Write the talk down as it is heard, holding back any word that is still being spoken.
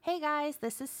guys,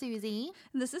 this is Susie.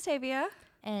 And this is Tavia.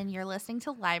 And you're listening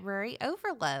to Library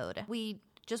Overload. We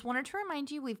just wanted to remind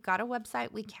you we've got a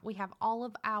website. We have all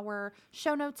of our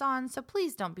show notes on, so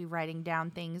please don't be writing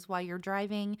down things while you're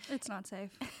driving. It's not safe.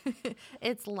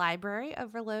 It's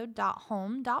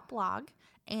libraryoverload.home.blog.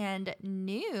 And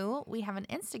new, we have an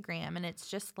Instagram, and it's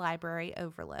just Library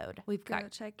Overload. Go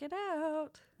check it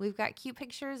out. We've got cute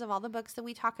pictures of all the books that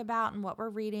we talk about and what we're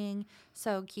reading,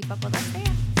 so keep up with us there.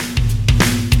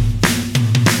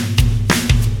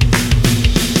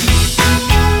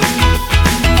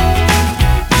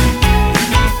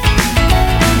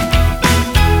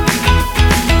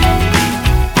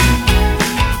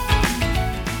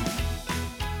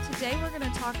 Today we're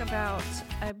going to talk about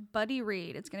a buddy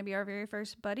read. It's going to be our very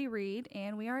first buddy read,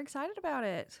 and we are excited about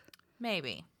it.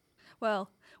 Maybe.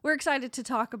 Well, we're excited to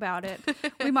talk about it.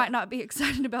 We might not be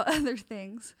excited about other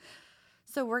things.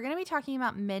 So we're going to be talking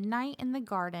about Midnight in the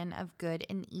Garden of Good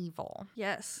and Evil.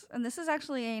 Yes, and this is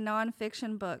actually a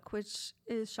nonfiction book, which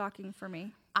is shocking for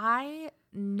me. I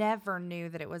never knew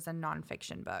that it was a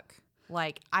nonfiction book.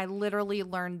 Like, I literally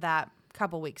learned that a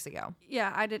couple weeks ago.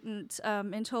 Yeah, I didn't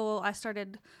until I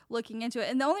started looking into it.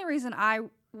 And the only reason I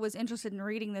was interested in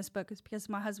reading this book is because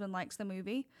my husband likes the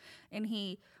movie, and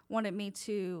he wanted me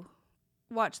to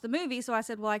watch the movie. So I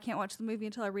said, well, I can't watch the movie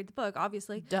until I read the book,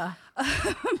 obviously. Duh.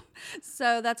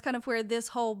 So that's kind of where this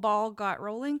whole ball got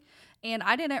rolling. And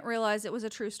I didn't realize it was a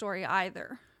true story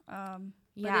either. Yeah.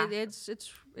 But it's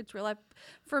real life.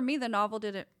 For me, the novel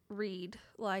didn't read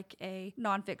like a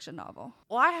nonfiction novel.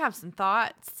 Well, I have some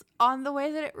thoughts on the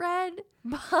way that it read,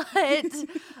 but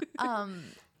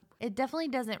it definitely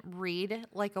doesn't read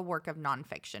like a work of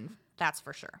nonfiction. That's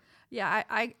for sure. Yeah,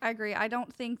 I agree. I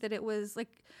don't think that it was like,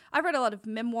 I've read a lot of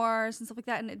memoirs and stuff like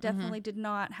that, and it definitely did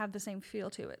not have the same feel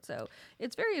to it. So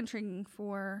it's very intriguing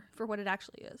for what it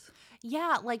actually is.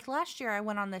 Yeah, like last year I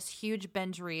went on this huge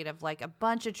binge read of like a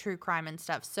bunch of true crime and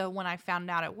stuff. So when I found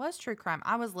out it was true crime,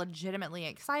 I was legitimately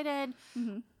excited.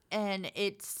 Mm-hmm. And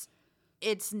it's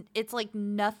like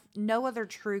no other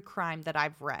true crime that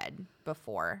I've read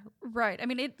before. Right. I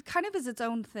mean, it kind of is its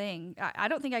own thing. I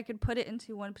don't think I could put it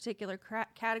into one particular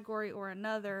category or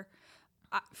another.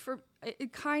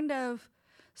 It kind of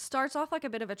starts off like a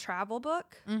bit of a travel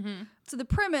book. Mm-hmm. So the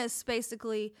premise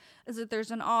basically is that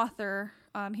there's an author.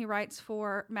 He writes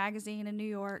for a magazine in New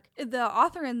York. The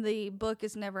author in the book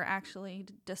is never actually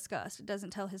discussed. It doesn't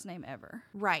tell his name ever.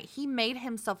 Right. He made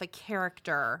himself a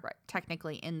character,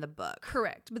 technically, in the book.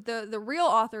 Correct. But the real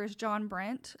author is John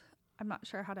Brent. I'm not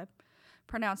sure how to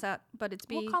pronounce that, but it's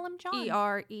We'll call him John.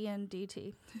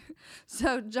 Berendt.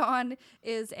 So John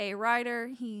is a writer.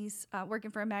 He's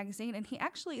working for a magazine, and he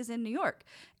actually is in New York.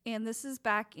 And this is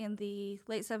back in the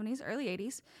late 70s, early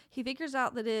 80s. He figures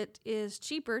out that it is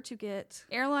cheaper to get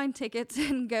airline tickets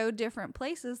and go different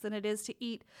places than it is to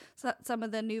eat some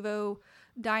of the nouveau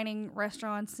dining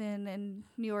restaurants in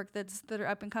New York that are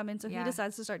up and coming. So he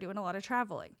decides to start doing a lot of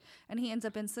traveling. And he ends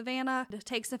up in Savannah,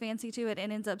 takes a fancy to it,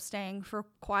 and ends up staying for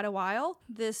quite a while.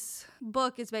 This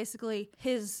book is basically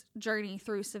his journey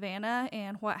through Savannah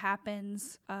and what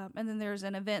happens. And then there's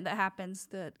an event that happens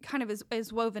that kind of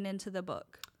is woven into the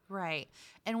book. Right.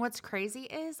 And what's crazy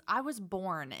is I was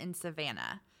born in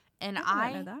Savannah. And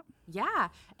I know that. Yeah.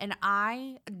 And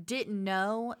I didn't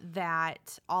know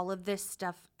that all of this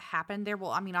stuff happened there.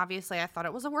 Well, I mean, obviously I thought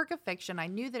it was a work of fiction. I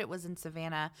knew that it was in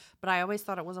Savannah, but I always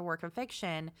thought it was a work of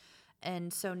fiction.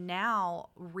 And so now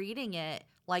reading it,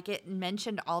 like it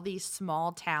mentioned all these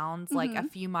small towns, like a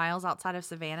few miles outside of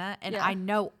Savannah. And I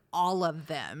know all of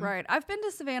them. Right. I've been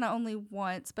to Savannah only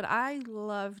once, but I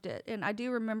loved it. And I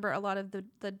do remember a lot of the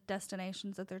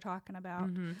destinations that they're talking about.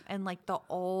 Mm-hmm. And like the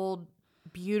old,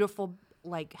 beautiful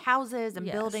like houses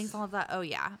and buildings, all of that. Oh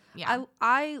yeah. Yeah.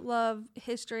 I love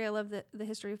history. I love the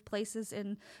history of places.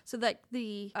 And so that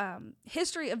the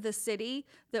history of the city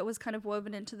that was kind of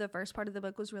woven into the first part of the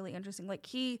book was really interesting. Like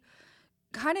he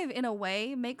kind of in a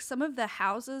way makes some of the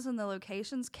houses and the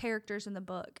locations characters in the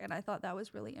book. And I thought that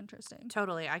was really interesting.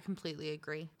 Totally. I completely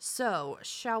agree. So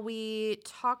shall we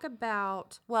talk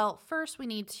about, well, first we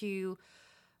need to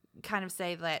kind of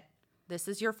say that this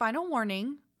is your final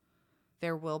warning.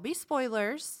 There will be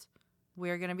spoilers.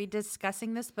 We're going to be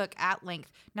discussing this book at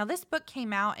length. Now, this book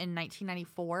came out in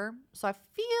 1994, so I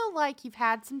feel like you've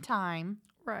had some time.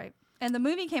 Right. And the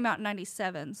movie came out in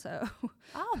 97, so.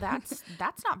 Oh, that's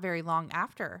not very long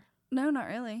after. No, not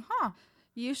really. Huh.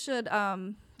 You should,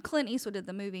 Clint Eastwood did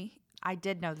the movie. I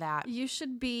did know that. You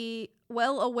should be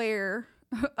well aware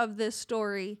of this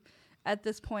story at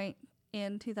this point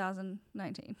in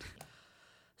 2019.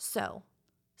 So,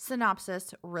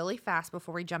 synopsis really fast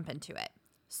before we jump into it.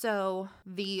 So,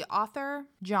 the author,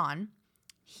 John,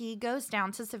 he goes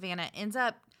down to Savannah, ends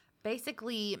up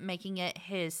basically making it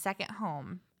his second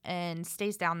home, and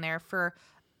stays down there for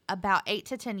about 8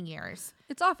 to 10 years.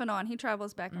 It's off and on. He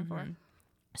travels back and forth.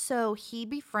 So he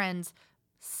befriends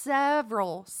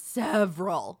several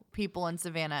people in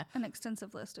Savannah. An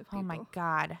extensive list of people. Oh my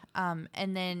God.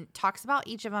 And then talks about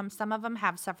each of them. Some of them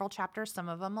have several chapters. Some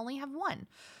of them only have one.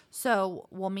 So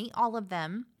we'll meet all of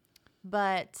them.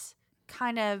 But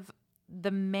kind of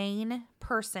the main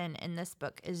person in this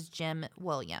book is Jim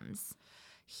Williams.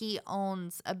 He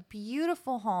owns a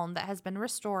beautiful home that has been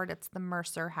restored. It's the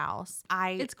Mercer House.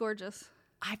 It's gorgeous.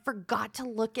 I forgot to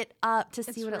look it up to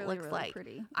see It's what really, it looks really like.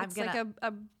 pretty. I'm It's gonna, like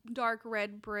a dark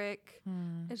red brick.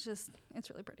 It's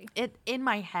really pretty. it in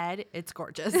my head, it's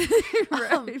gorgeous.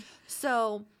 Right.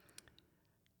 So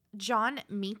John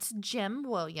meets Jim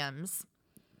Williams,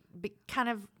 kind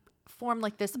of form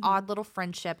like this odd little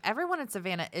friendship. Everyone in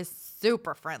Savannah is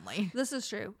super friendly. This is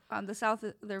true. The South,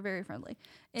 they're very friendly.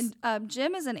 And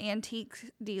Jim is an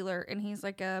antique dealer, and he's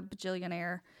like a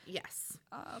bajillionaire. Yes.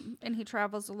 And he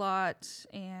travels a lot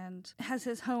and has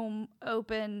his home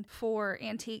open for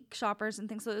antique shoppers and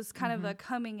things. So it's kind of a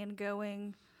coming and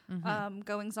going,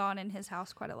 goings on in his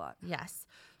house quite a lot. Yes.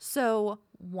 So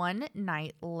one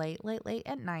night, late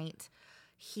at night,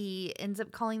 he ends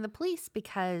up calling the police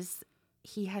because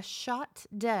he has shot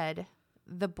dead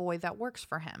the boy that works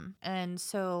for him. And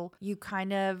so you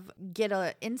kind of get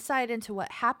an insight into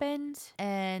what happened,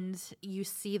 and you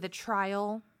see the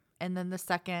trial, and then the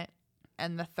second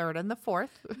and the third and the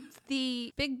fourth.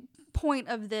 The big point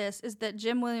of this is that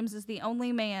Jim Williams is the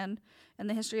only man in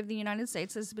the history of the United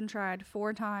States that has been tried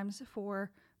 4 times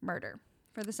for murder,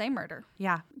 for the same murder.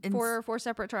 Yeah. Four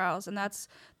separate trials. And that's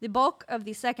the bulk of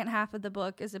the second half of the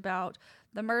book is about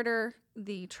the murder,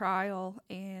 the trial,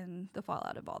 and the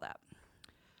fallout of all that.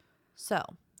 So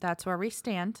that's where we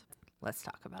stand. Let's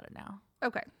talk about it now.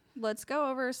 Okay, let's go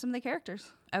over some of the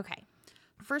characters. Okay.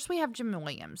 First, we have Jim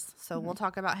Williams. So we'll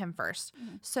talk about him first.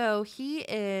 So he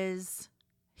is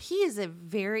a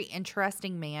very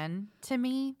interesting man to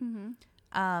me.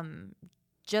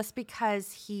 Just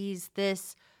because he's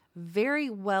this very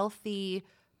wealthy,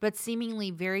 but seemingly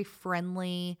very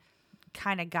friendly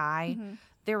kind of guy.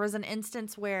 There was an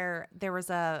instance where there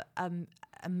was a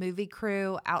movie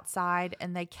crew outside,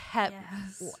 and they kept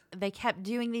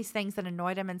doing these things that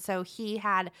annoyed him. And so he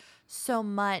had so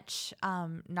much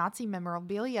Nazi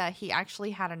memorabilia. He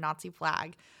actually had a Nazi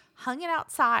flag, hung it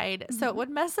outside so it would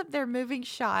mess up their moving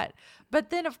shot.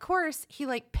 But then, of course, he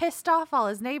like pissed off all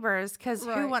his neighbors because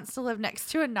who wants to live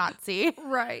next to a Nazi?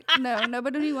 Right. No,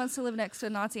 nobody wants to live next to a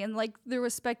Nazi. And like there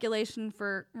was speculation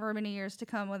for many years to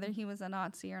come whether he was a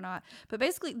Nazi or not. But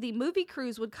basically the movie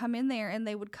crews would come in there and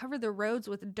they would cover the roads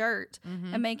with dirt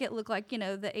and make it look like, the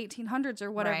 1800s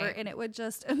or whatever. Right. And it would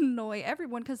just annoy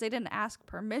everyone because they didn't ask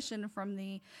permission from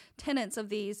the tenants of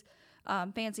these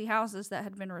fancy houses that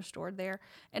had been restored there.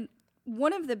 And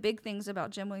one of the big things about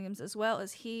Jim Williams as well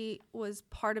is he was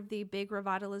part of the big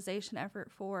revitalization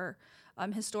effort for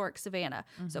historic Savannah.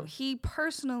 So he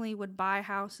personally would buy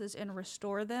houses and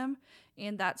restore them,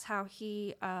 and that's how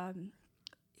he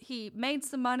made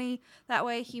some money. That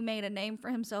way he made a name for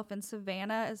himself in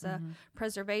Savannah as a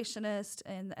preservationist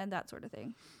and that sort of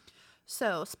thing.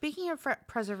 So speaking of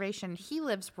preservation, he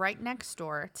lives right next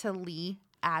door to Lee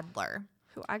Adler.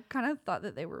 Who I kind of thought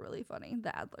that they were really funny, the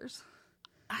Adlers.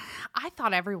 I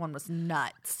thought everyone was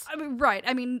nuts. I mean, right.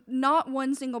 I mean, not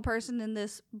one single person in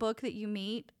this book that you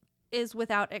meet is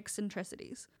without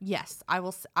eccentricities. Yes, I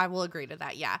will agree to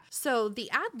that. Yeah. So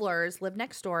the Adlers live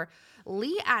next door.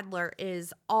 Lee Adler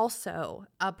is also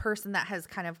a person that has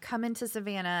kind of come into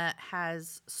Savannah,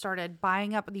 has started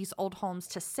buying up these old homes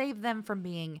to save them from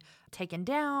being taken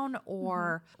down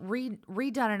or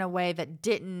redone in a way that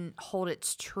didn't hold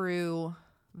its true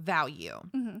value.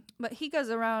 But he goes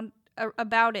around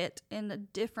about it in a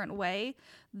different way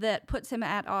that puts him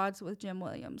at odds with Jim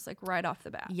Williams, like right off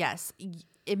the bat. Yes.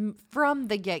 From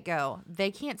the get-go,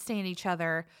 they can't stand each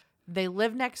other. They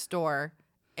live next door,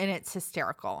 and it's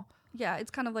hysterical. Yeah,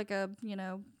 it's kind of like a,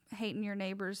 hating your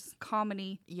neighbor's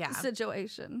comedy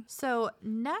situation. So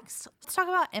next, let's talk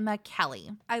about Emma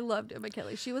Kelly. I loved Emma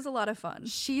Kelly. She was a lot of fun.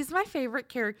 She's my favorite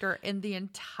character in the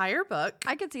entire book.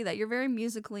 I could see that. You're very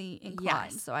musically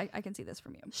inclined, so I can see this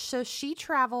from you. So she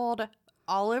traveled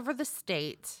all over the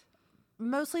state,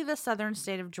 mostly the southern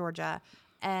state of Georgia,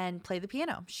 and played the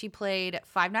piano. She played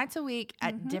 5 nights a week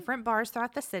at different bars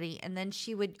throughout the city. And then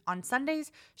on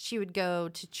Sundays, she would go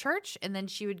to church, and then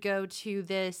she would go to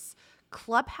this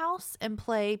clubhouse and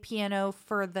play piano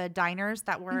for the diners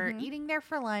that were eating there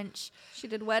for lunch. She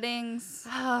did weddings.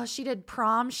 Oh, she did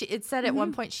prom. It said at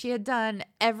one point she had done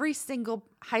every single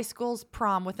high school's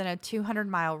prom within a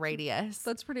 200-mile radius.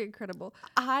 That's pretty incredible.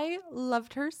 I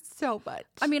loved her so much.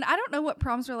 I mean, I don't know what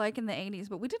proms were like in the 80s,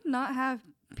 but we did not have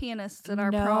pianists at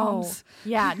our proms.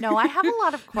 Yeah, no, I have a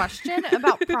lot of question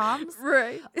about proms.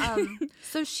 Right.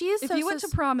 So she is if you went to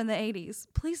prom in the 80s,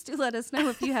 please do let us know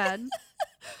if you had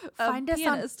find us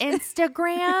on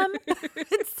Instagram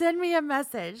and send me a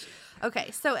message.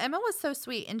 Okay, so Emma was so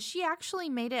sweet, and she actually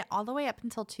made it all the way up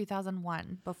until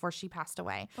 2001 before she passed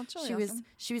away. That's really awesome.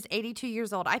 She was 82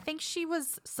 years old. I think she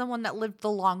was someone that lived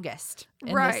the longest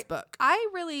in this book.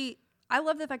 I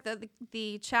love the fact that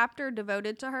the chapter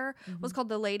devoted to her was called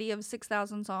The Lady of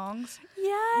 6,000 Songs.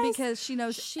 Yes. Because she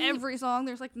knows every song.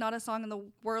 There's like not a song in the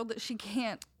world that she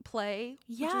can't play,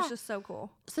 which is just so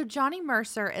cool. So Johnny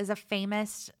Mercer is a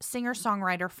famous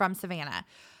singer-songwriter from Savannah.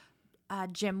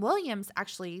 Jim Williams,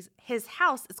 actually, his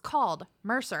house is called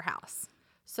Mercer House.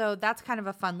 So that's kind of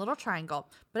a fun little triangle.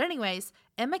 But anyways,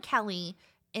 Emma Kelly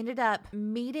ended up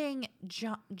meeting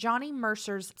Johnny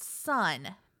Mercer's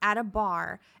son at a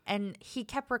bar, and he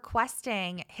kept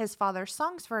requesting his father's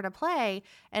songs for her to play,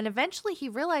 and eventually he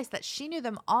realized that she knew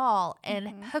them all and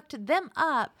hooked them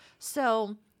up.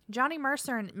 So Johnny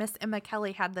Mercer and Miss Emma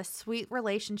Kelly had this sweet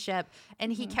relationship,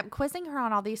 and he kept quizzing her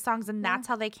on all these songs, and that's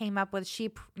how they came up with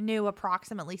she knew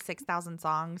approximately 6,000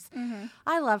 songs.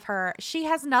 I love her. She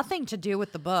has nothing to do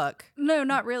with the book. No,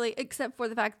 not really, except for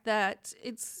the fact that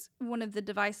it's one of the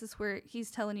devices where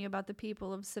he's telling you about the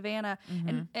people of Savannah,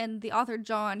 and the author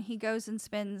John, he goes and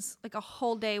spends like a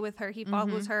whole day with her. He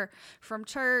follows her from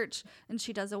church, and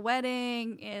she does a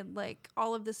wedding and like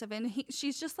all of this stuff, and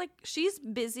she's just like, she's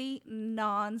busy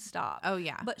nonstop. Oh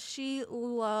yeah, but she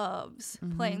loves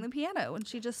playing the piano, and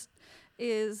she does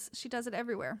it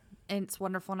everywhere. It's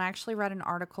wonderful. And I actually read an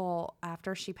article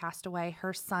after she passed away.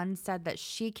 Her son said that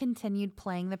she continued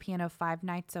playing the piano 5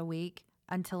 nights a week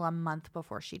until a month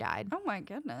before she died. Oh my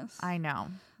goodness. I know.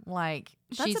 Like,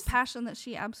 that's a passion that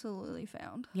she absolutely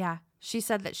found. Yeah. She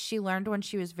said that she learned when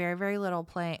she was very, very little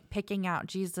picking out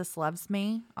Jesus Loves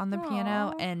Me on the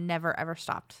piano and never ever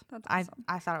stopped. That's awesome.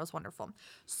 I thought it was wonderful.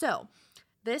 So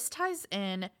this ties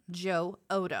in Joe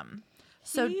Odom.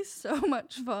 So he's so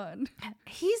much fun.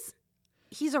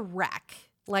 He's a wreck.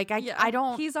 Like I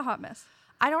don't. He's a hot mess.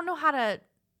 I don't know how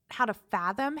to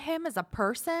fathom him as a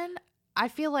person. I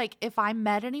feel like if I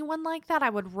met anyone like that, I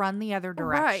would run the other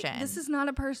direction. Right. This is not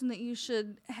a person that you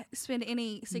should spend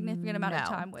any significant amount of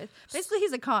time with. Basically,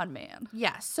 he's a con man.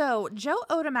 Yeah. So Joe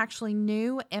Odom actually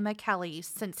knew Emma Kelly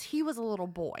since he was a little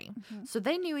boy. So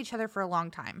they knew each other for a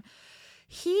long time.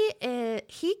 He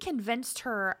convinced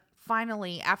her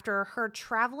finally, after her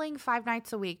traveling 5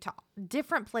 nights a week to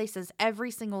different places every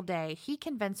single day, he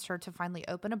convinced her to finally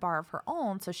open a bar of her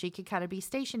own so she could kind of be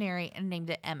stationary, and named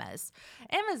it Emma's.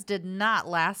 Emma's did not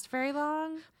last very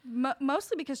long.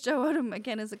 Mostly because Joe Odom,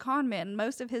 again, is a con man.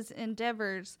 Most of his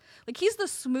endeavors, like, he's the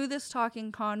smoothest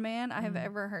talking con man I have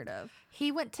ever heard of.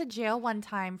 He went to jail one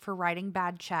time for writing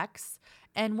bad checks.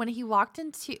 And when he walked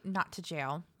not to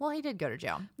jail. Well, he did go to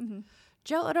jail.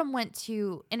 Joe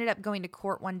Odom ended up going to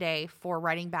court one day for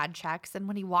writing bad checks. And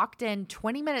when he walked in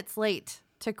 20 minutes late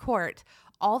to court,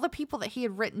 all the people that he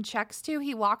had written checks to,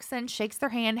 he walks in, shakes their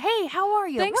hand. Hey, how are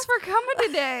you? Thanks for coming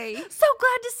today. So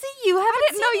glad to see you. I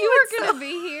didn't know you were going to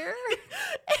be here.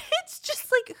 It's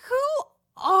just like, who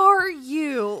are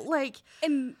you? Like,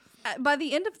 and by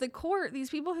the end of the court, these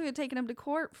people who had taken him to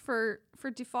court for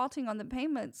defaulting on the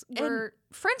payments were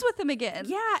friends with him again.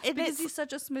 Yeah. Because he's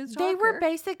such a smooth talker. They were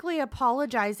basically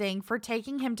apologizing for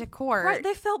taking him to court. Right.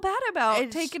 They felt bad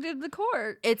about taking him to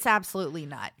court. It's absolutely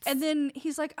nuts. And then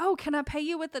he's like, oh, can I pay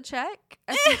you with the check?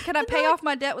 Can I pay off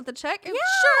my debt with the check? Yeah,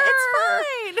 sure.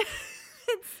 It's fine.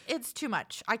 It's too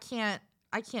much. I can't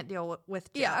deal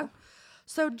with Joe. Yeah.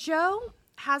 So Joe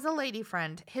has a lady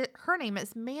friend. Her name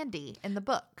is Mandy in the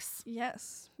books.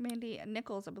 Yes. Mandy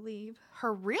Nichols, I believe.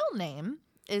 Her real name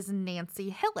is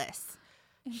Nancy Hillis.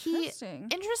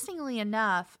 Interestingly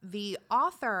enough, the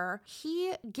author,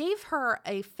 he gave her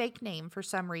a fake name for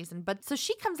some reason. But so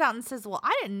she comes out and says, well,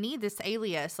 I didn't need this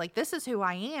alias. Like, this is who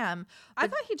I am. I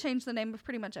thought he changed the name of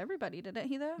pretty much everybody, didn't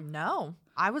he, though? No.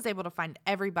 I was able to find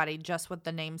everybody just with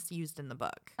the names used in the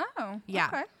book. Oh, yeah.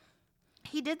 Okay.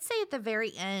 He did say at the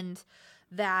very end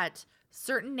that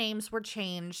certain names were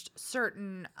changed,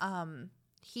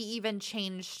 he even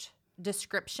changed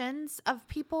descriptions of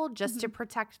people just to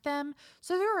protect them.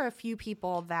 So there were a few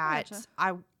people that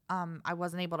I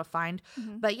wasn't able to find.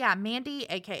 But yeah, Mandy,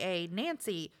 aka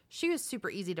Nancy, she was super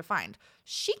easy to find.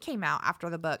 She came out after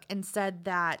the book and said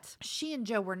that she and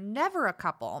Joe were never a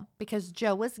couple because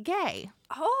Joe was gay.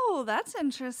 Oh, that's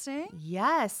interesting.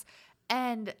 Yes.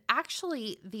 And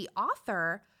actually, the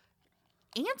author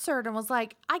answered and was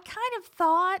like, I kind of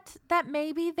thought that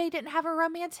maybe they didn't have a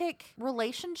romantic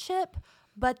relationship,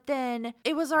 but then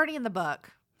it was already in the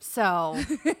book. So,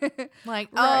 like,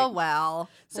 Right. oh, well.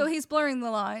 So he's blurring the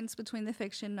lines between the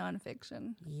fiction,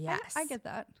 nonfiction. Yes. I get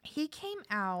that. He came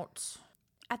out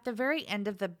at the very end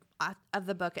of the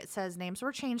book. It says names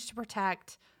were changed to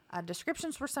protect.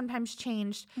 Descriptions were sometimes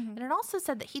changed. And it also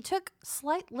said that he took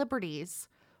slight liberties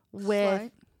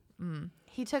with...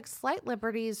 He took slight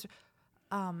liberties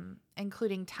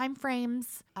including time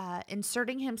frames,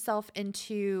 inserting himself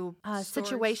into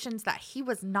situations that he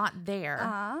was not there.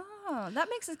 Oh, that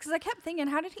makes sense. Because I kept thinking,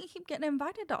 how did he keep getting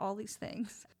invited to all these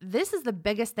things? This is the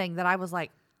biggest thing that I was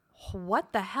like,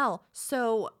 what the hell?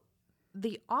 So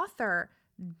the author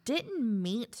didn't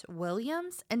meet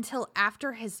Williams until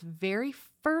after his very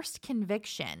first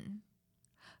conviction.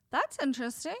 That's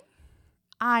interesting.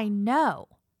 I know.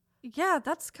 Yeah,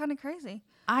 that's kind of crazy.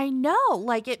 I know.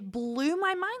 Like, it blew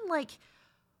my mind. Like,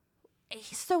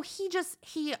 so he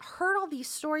heard all these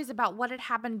stories about what had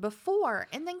happened before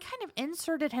and then kind of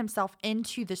inserted himself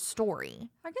into the story.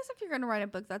 I guess if you're going to write a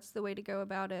book, that's the way to go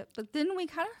about it. But then we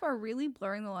kind of are really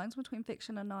blurring the lines between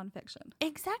fiction and nonfiction.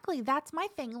 Exactly. That's my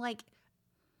thing. Like,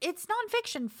 it's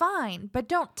nonfiction, fine, but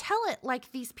don't tell it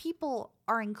like these people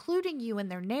are including you in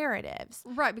their narratives.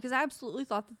 Right, because I absolutely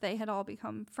thought that they had all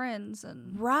become friends.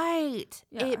 And Right.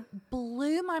 Yeah. It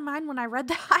blew my mind when I read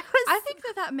that. I think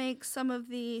that makes some of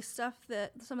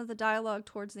the dialogue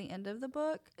towards the end of the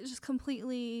book just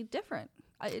completely different.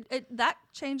 That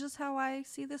changes how I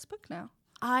see this book now.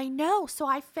 I know. So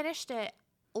I finished it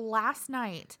last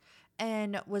night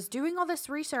and was doing all this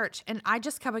research, and I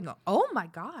just kept going, oh my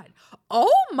God,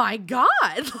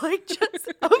 like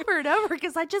just over and over,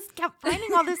 because I just kept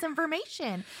finding all this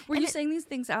information. Were you saying these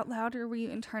things out loud, or were you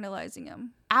internalizing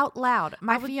them? Out loud?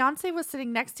 My fiance was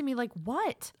sitting next to me like,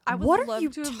 what? I would what love are you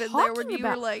to have been there when you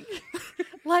about? were like,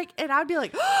 like, and I'd be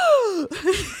like,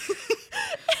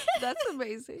 that's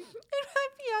amazing. And my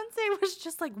fiance was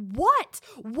just like, what?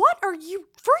 What are you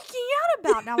freaking out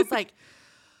about? And I was like,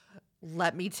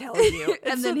 let me tell you.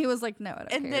 And then he was like, no, I don't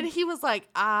care. And then he was like,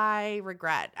 I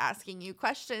regret asking you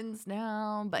questions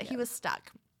now, but he was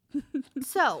stuck.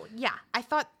 So, yeah, I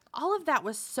thought all of that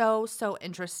was so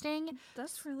interesting.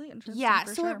 That's really interesting. Yeah,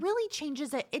 for so sure. it really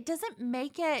changes it. It doesn't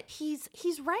make it, he's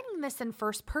writing this in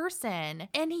first person,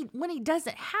 and when he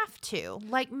doesn't have to.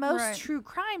 Like, most true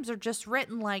crimes are just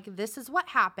written like, this is what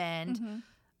happened. Mm-hmm.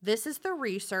 This is the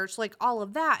research, like all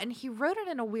of that. And he wrote it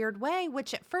in a weird way,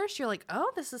 which at first you're like,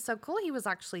 oh, this is so cool. He was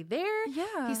actually there.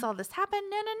 Yeah. He saw this happen.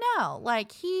 No.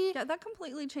 Like Yeah, that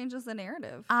completely changes the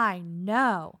narrative. I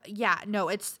know. Yeah, no,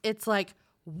 it's like,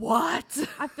 what?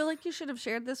 I feel like you should have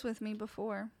shared this with me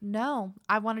before. No,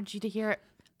 I wanted you to hear it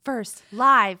first,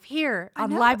 live, here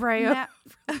on Library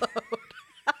Overload.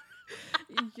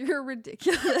 You're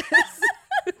ridiculous.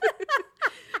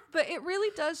 But it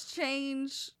really does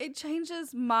change. It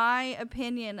changes my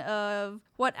opinion of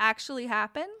what actually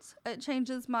happens. It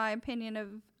changes my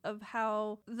opinion of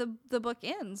how the book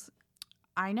ends.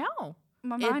 I know.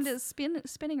 My mind is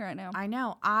spinning right now. I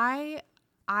know. I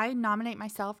nominate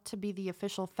myself to be the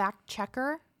official fact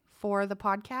checker for the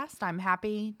podcast. I'm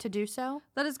happy to do so.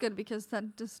 That is good, because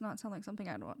that does not sound like something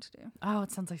I'd want to do. Oh,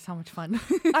 it sounds like so much fun.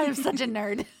 I am such a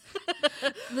nerd.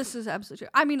 This is absolutely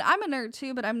true. I mean, I'm a nerd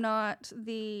too, but I'm not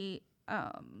the...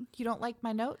 You don't like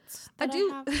my notes? I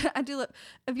do. I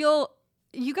do.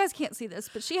 You guys can't see this,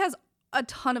 but she has a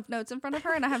ton of notes in front of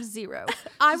her, and I have zero.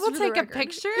 I will take a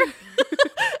picture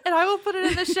and I will put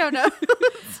it in the show notes.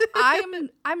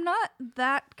 I'm not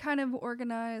that kind of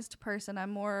organized person. I'm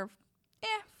more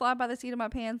fly by the seat of my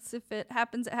pants. If it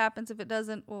happens, it happens. If it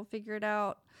doesn't, we'll figure it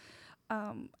out.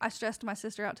 I stressed my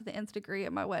sister out to the nth degree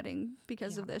at my wedding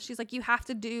because of this. She's like, you have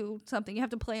to do something. You have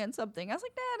to plan something. I was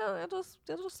like, nah, it'll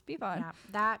just be fine. Yeah,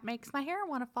 that makes my hair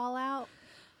want to fall out.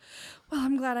 Well,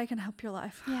 I'm glad I can help your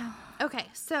life. Yeah. Okay,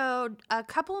 so a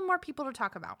couple more people to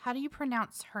talk about. How do you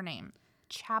pronounce her name?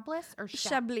 Chablis or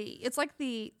Chablis? It's like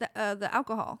the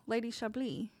alcohol, Lady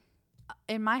Chablis.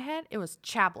 In my head, it was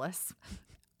Chablis.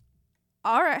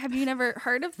 All right. Have you never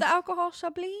heard of the alcohol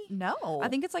Chablis? No. I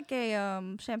think it's like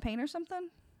a champagne or something.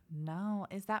 No.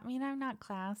 Does that mean I'm not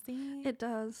classy? It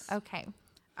does. Okay.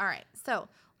 All right. So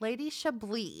Lady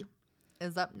Chablis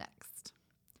is up next.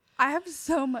 I have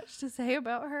so much to say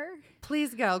about her.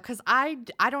 Please go, because I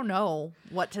don't know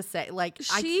what to say. Like,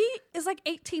 She is like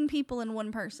 18 people in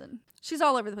one person. She's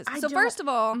all over the place. I So don't- first of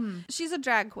all, she's a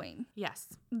drag queen. yes.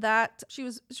 That she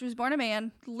was born a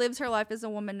man, lives her life as a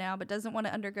woman now, but doesn't want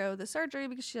to undergo the surgery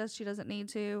because she doesn't need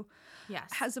to.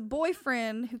 Yes. Has a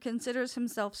boyfriend who considers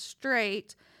himself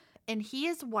straight. And he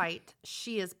is white.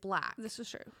 She is black. This is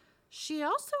true. She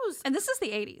also is. And this is the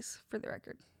 80s, for the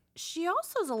record. She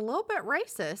also is a little bit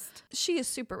racist She is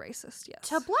super racist, yes.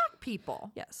 to black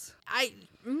people. Yes.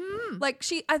 Like,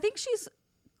 I think she's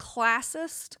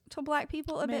classist to black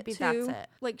people a Maybe bit too. that's it.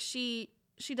 Like she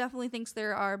definitely thinks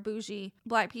there are bougie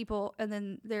black people and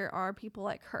then there are people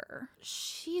like her.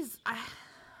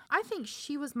 I think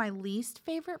she was my least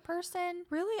favorite person.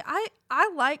 Really?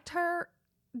 I liked her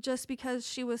just because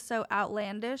she was so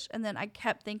outlandish, and then I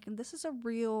kept thinking this is a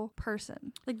real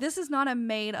person. Like, this is not a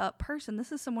made up person.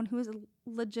 This is someone who is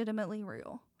legitimately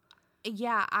real.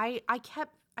 Yeah, I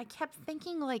kept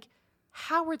thinking, like,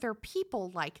 how are there people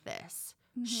like this?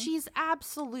 She's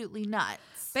absolutely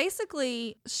nuts.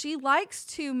 Basically, she likes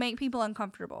to make people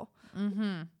uncomfortable.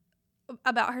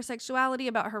 About her sexuality,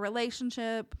 about her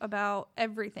relationship, about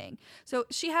everything. So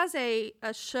she has a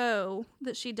show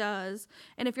that she does,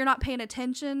 and if you're not paying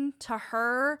attention to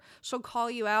her, she'll call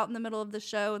you out in the middle of the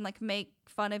show and like make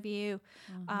fun of you.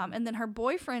 And then her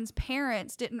boyfriend's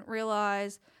parents didn't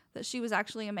realize that she was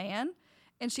actually a man,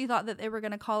 and she thought that they were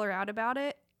going to call her out about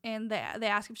it. And they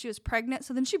asked if she was pregnant.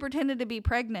 So then she pretended to be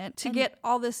pregnant to get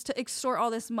all this, to extort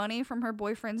all this money from her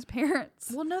boyfriend's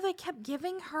parents. Well, no, they kept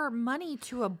giving her money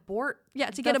to abort. Yeah,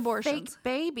 to get abortions. Fake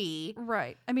baby.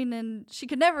 Right. I mean, and she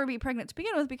could never be pregnant to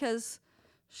begin with because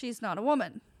she's not a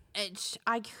woman.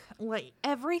 Like,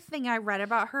 everything I read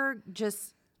about her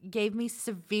just gave me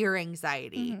severe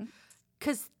anxiety.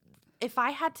 Because if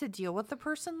I had to deal with a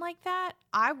person like that,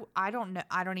 I don't know.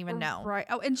 I don't even know. Right.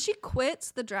 Oh, and she quits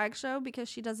the drag show because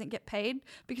she doesn't get paid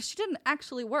because she didn't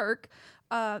actually work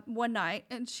one night,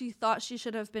 and she thought she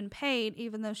should have been paid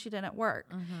even though she didn't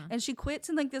work. And she quits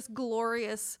in like this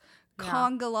glorious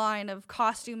conga line of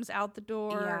costumes out the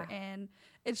door. And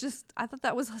it's just, I thought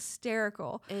that was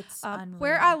hysterical. It's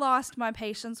where I lost my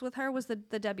patience with her was the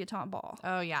debutante ball.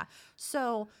 Oh, yeah.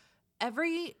 So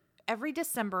every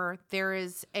December, there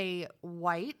is a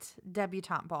white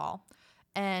debutante ball.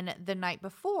 And the night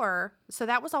before, so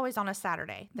that was always on a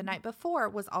Saturday. The night before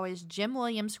was always Jim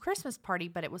Williams' Christmas party,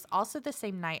 but it was also the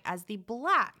same night as the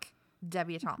black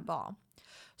debutante ball.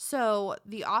 So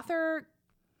the author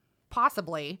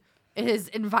possibly is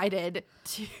invited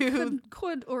to...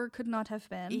 Could or could not have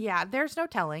been. Yeah, there's no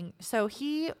telling. So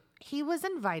he was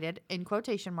invited, in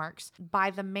quotation marks, by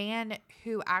the man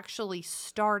who actually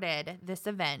started this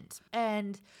event.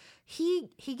 And he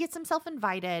gets himself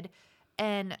invited,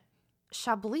 and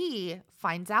Chablis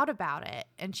finds out about it.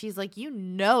 And she's like,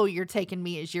 you're taking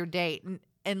me as your date.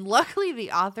 And luckily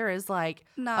the author is like,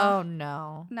 No. Oh,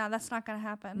 no. No, that's not going to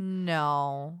happen.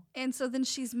 No. And so then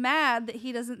she's mad that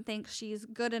he doesn't think she's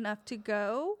good enough to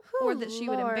go or that she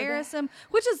would Lord. embarrass him,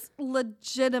 which is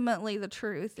legitimately the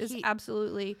truth, is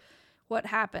absolutely what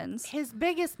happens. His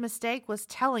biggest mistake was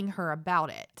telling her about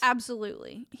it.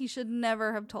 Absolutely. He should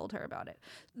never have told her about it.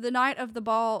 The night of the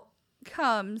ball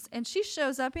comes and she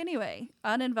shows up anyway,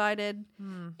 uninvited,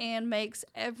 and makes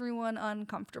everyone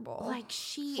uncomfortable. Like,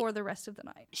 for the rest of the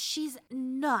night. She's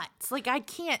nuts. Like, I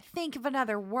can't think of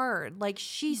another word. Like,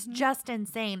 she's just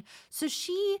insane. So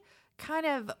she kind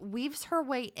of weaves her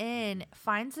way in,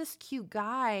 finds this cute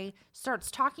guy,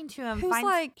 starts talking to him. Who's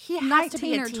like he has to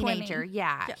be 19 a or 20. teenager.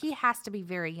 Yeah, he has to be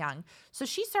very young. So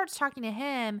she starts talking to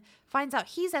him, finds out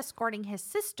he's escorting his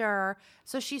sister.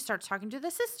 So she starts talking to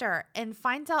the sister and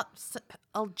finds out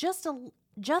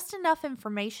just enough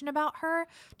information about her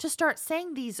to start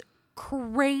saying these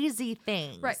crazy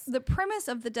things. Right. The premise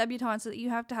of the debutante is that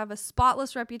you have to have a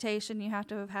spotless reputation. You have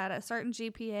to have had a certain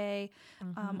GPA,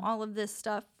 all of this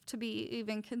stuff to be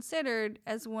even considered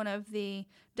as one of the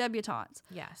debutantes.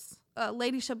 Yes.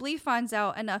 Lady Chablis finds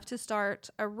out enough to start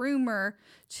a rumor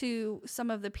to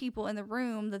some of the people in the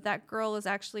room that girl is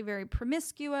actually very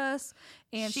promiscuous,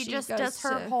 and she just goes does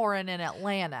her whoring in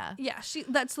Atlanta. Yeah,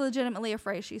 that's legitimately a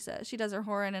phrase she says. She does her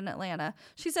whoring in Atlanta.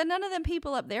 She said none of them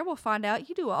people up there will find out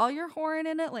you do all your whoring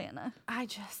in Atlanta.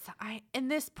 And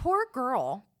this poor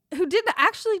girl who didn't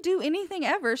actually do anything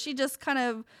ever. She just kind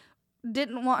of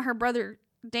didn't want her brother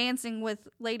dancing with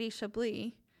Lady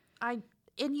Chablis.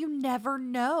 And you never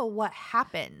know what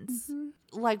happens.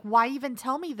 Like, why even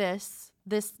tell me this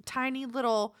tiny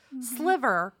little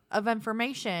sliver of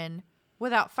information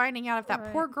without finding out if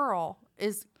that poor girl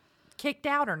is kicked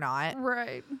out or not?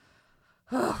 Right.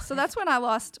 So that's when I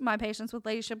lost my patience with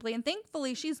Lady Shipley. And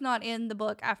thankfully, she's not in the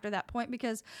book after that point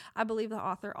because I believe the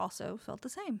author also felt the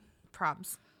same.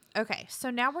 Probs. Okay, so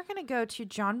now we're going to go to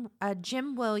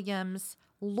Jim Williams'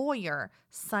 lawyer,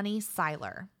 Sonny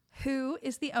Seiler. Who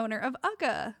is the owner of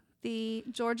Ugga, the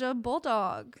Georgia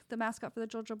Bulldog, the mascot for the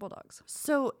Georgia Bulldogs.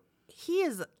 So he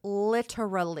is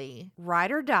literally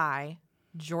ride or die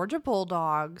Georgia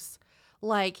Bulldogs.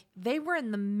 Like, they were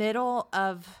in the middle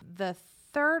of the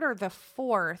third or the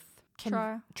fourth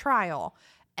trial.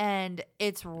 And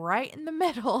it's right in the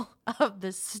middle of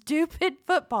the stupid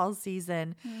football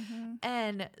season. Mm-hmm.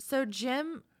 And so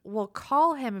Jim will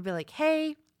call him and be like,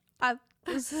 hey,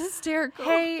 this is hysterical.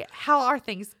 Hey, how are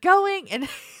things going? And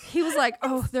he was like,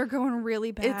 oh, they're going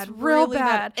really bad. It's real really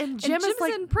bad. And Jim's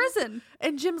like, in prison.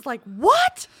 And Jim's like,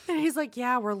 what? And he's like,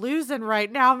 yeah, we're losing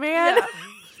right now, man. Yeah.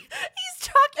 He's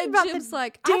talking about Jim's the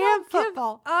like, damn I don't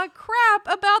football. Give a crap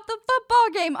about the football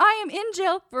game. I am in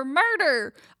jail for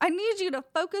murder. I need you to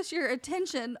focus your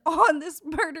attention on this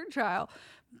murder trial.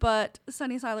 But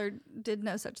Sonny Seiler did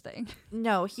no such thing.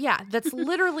 No, yeah, that's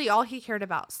literally all he cared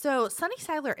about. So Sonny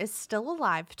Seiler is still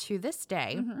alive to this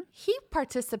day. Mm-hmm. He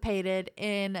participated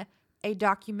in a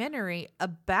documentary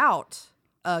about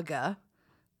Ugga.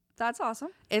 That's awesome.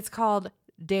 It's called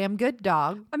Damn Good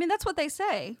Dog. I mean, that's what they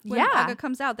say. When Ugga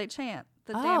comes out, they chant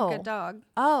the damn good dog.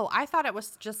 Oh, I thought it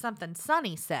was just something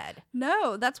Sonny said.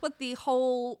 No, that's what the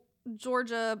whole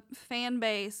Georgia fan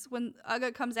base, when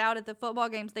Ugga comes out at the football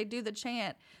games, they do the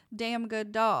chant, damn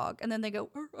good dog. And then they go,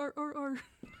 arr, arr, arr, arr.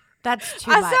 That's too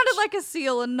much. I sounded like a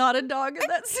seal and not a dog in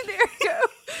that scenario.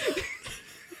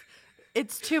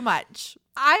 It's too much.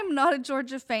 I'm not a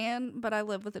Georgia fan, but I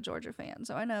live with a Georgia fan,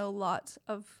 so I know lots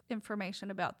of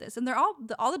information about this. And they're all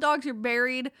the dogs are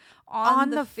buried on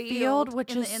the field,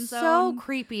 which is so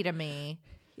creepy to me.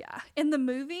 Yeah. In the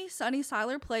movie, Sonny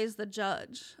Seiler plays the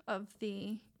judge of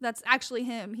that's actually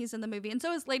him. He's in the movie. And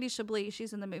so is Lady Chablis.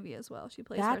 She's in the movie as well. She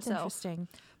plays herself. That's interesting.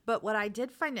 But what I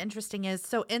did find interesting is,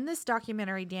 so in this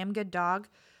documentary, Damn Good Dog,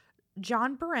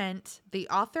 John Berendt, the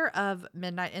author of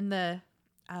Midnight in the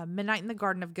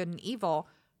Garden of Good and Evil,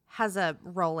 has a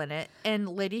role in it. And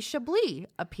Lady Chablis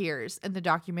appears in the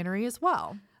documentary as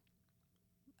well.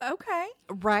 Okay.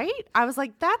 Right? I was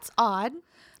like, that's odd.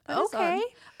 Okay.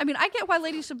 I mean, I get why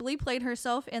Lady Chablis played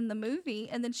herself in the movie,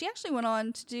 and then she actually went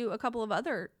on to do a couple of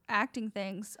other acting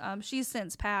things. She's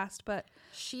since passed, but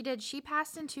she did. She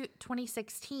passed in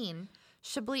 2016.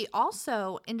 Chablis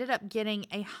also ended up getting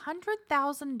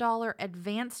 $100,000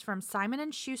 advance from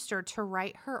Simon & Schuster to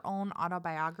write her own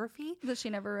autobiography that she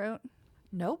never wrote.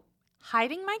 Nope.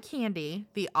 Hiding My Candy,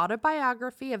 the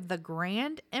autobiography of the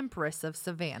Grand Empress of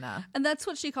Savannah. And that's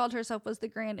what she called herself, was the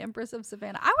Grand Empress of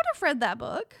Savannah. I would have read that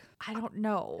book. I don't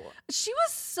know. She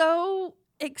was so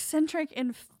eccentric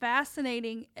and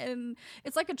fascinating, and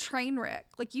it's like a train wreck.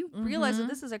 Like, you realize that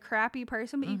this is a crappy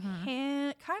person, but you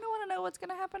can't kind of want to know what's going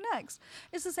to happen next.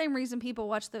 It's the same reason people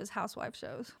watch those housewife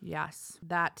shows. Yes,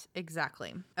 that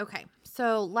exactly. Okay,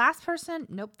 so last person.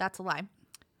 Nope, that's a lie.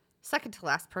 Second to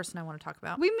last person I want to talk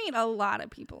about. We meet a lot of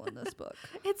people in this book.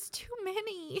 It's too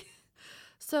many.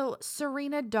 So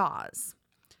Serena Dawes.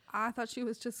 I thought she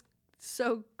was just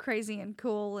so crazy and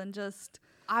cool, and just,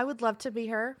 I would love to be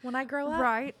her when I grow up.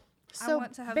 Right. So I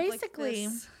want to have basically,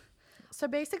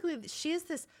 she is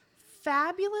this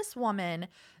fabulous woman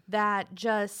that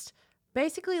just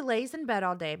basically lays in bed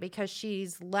all day because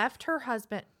she's left her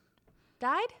husband.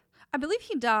 Died? I believe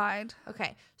he died.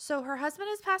 Okay. So her husband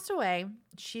has passed away.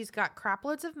 She's got crap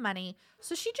loads of money.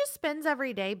 So she just spends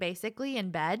every day basically in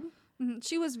bed.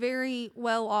 She was very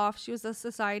well off. She was a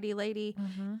society lady.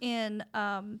 And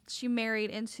she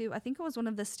married into, I think it was one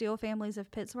of the Steele families of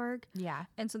Pittsburgh. Yeah.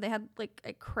 And so they had like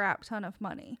a crap ton of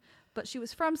money. But she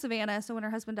was from Savannah. So when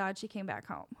her husband died, she came back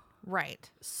home. Right.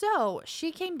 So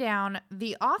she came down.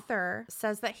 The author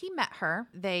says that he met her.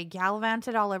 They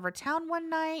gallivanted all over town one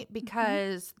night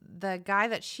because the guy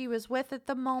that she was with at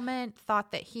the moment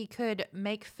thought that he could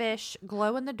make fish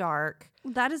glow in the dark.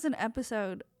 That is an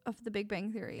episode of The Big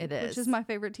Bang Theory. It is. Which is my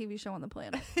favorite TV show on the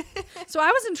planet. So I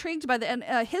was intrigued by that.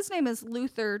 And his name is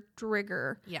Luther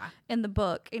Drigger. Yeah. In the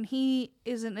book. And he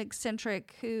is an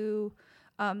eccentric who...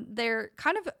 they're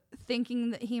kind of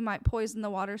thinking that he might poison the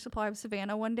water supply of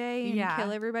Savannah one day and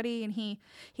kill everybody. And he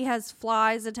has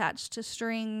flies attached to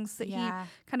strings that he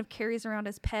kind of carries around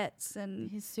as pets. And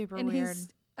he's super weird.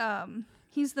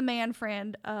 He's the man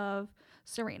friend of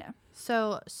Serena.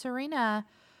 So Serena,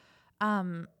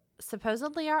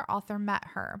 supposedly our author met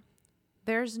her.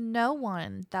 There's no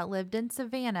one that lived in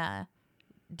Savannah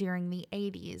during the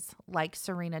 80s like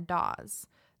Serena Dawes.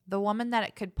 The woman that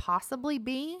it could possibly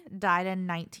be died in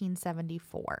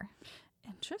 1974.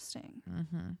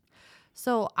 Interesting.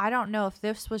 So I don't know if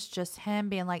this was just him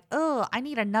being like, oh, I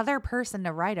need another person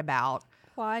to write about.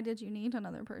 Why did you need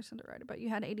another person to write about? You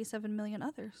had 87 million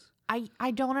others.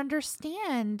 I don't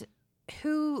understand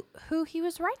who he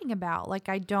was writing about. Like,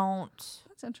 I don't.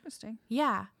 That's interesting.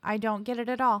 Yeah, I don't get it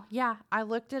at all. Yeah, I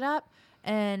looked it up,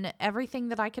 and everything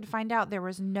that I could find out, there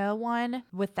was no one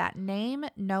with that name,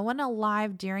 no one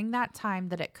alive during that time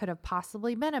that it could have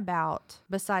possibly been about,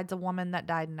 besides a woman that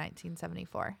died in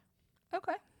 1974.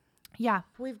 Okay. Yeah,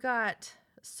 we've got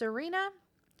Serena,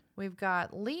 we've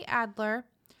got Lee Adler,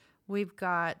 we've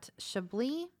got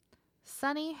Chablis,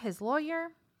 Sonny, his lawyer,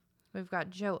 we've got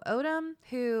Joe Odom,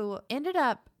 who ended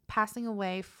up passing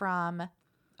away from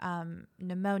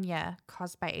pneumonia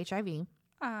caused by HIV.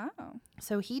 Oh.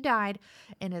 So he died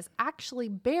and is actually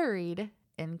buried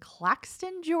in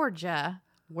Claxton, Georgia,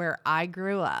 where I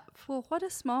grew up. Well, what a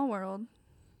small world.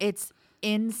 It's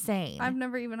insane. I've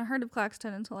never even heard of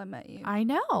Claxton until I met you. I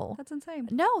know. That's insane.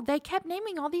 No, they kept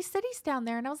naming all these cities down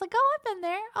there, and I was like, oh, I've been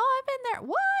there. Oh, I've been there.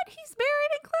 What? He's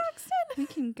buried in Claxton? We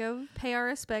can go pay our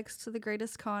respects to the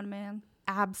greatest con man.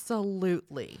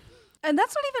 Absolutely. And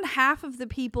that's not even half of the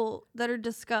people that are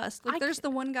discussed. Like, there's the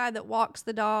one guy that walks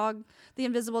the dog, the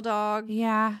invisible dog.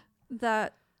 Yeah.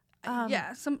 That,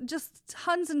 some just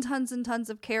tons and tons and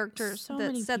tons of characters So that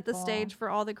many set the people. stage for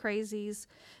all the crazies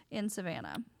in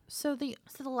Savannah. So the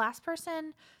last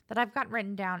person that I've got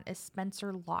written down is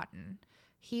Spencer Lawton.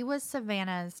 He was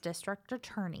Savannah's district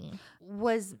attorney,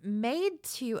 was made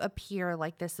to appear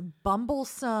like this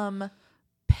bumblesome,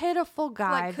 pitiful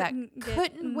guy Like, that couldn't get-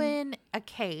 couldn't win a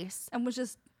case. And was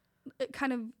just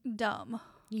kind of dumb.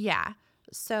 Yeah.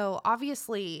 So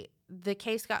obviously the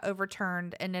case got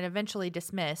overturned and it eventually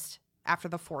dismissed after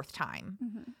the fourth time.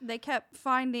 They kept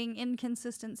finding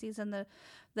inconsistencies in the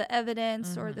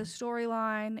evidence or the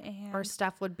storyline, and Or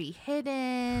stuff would be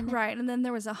hidden. right. And then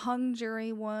there was a hung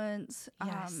jury once.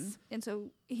 Yes. And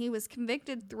so he was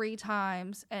convicted 3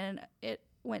 times, and it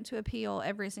went to appeal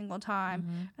every single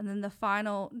time. And then the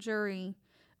final jury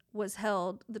was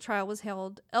held. The trial was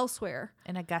held elsewhere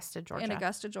In Augusta, Georgia. in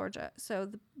Augusta, Georgia. So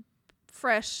the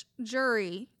fresh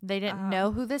jury. They didn't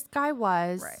know who this guy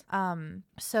was. Right.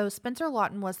 So Spencer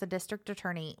Lawton was the district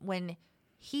attorney. When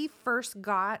he first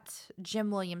got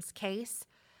Jim Williams' case,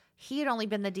 he had only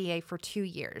been the DA for 2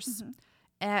 years.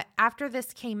 After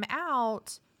this came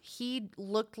out, he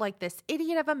looked like this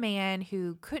idiot of a man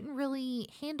who couldn't really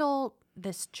handle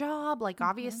this job. Like,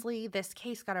 obviously, this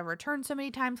case got overturned so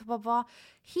many times, blah, blah, blah.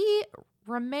 He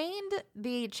remained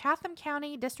the Chatham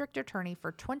County district attorney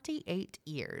for 28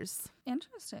 years.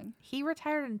 Interesting. He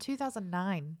retired in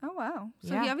 2009. Oh, wow.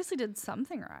 So Yeah. he obviously did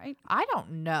something right. I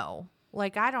don't know.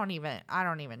 Like, I don't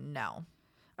even know.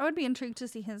 I would be intrigued to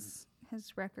see his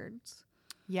records.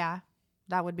 Yeah,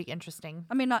 that would be interesting.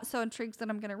 I mean, not so intrigued that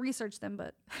I'm going to research them,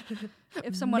 but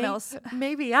if someone else,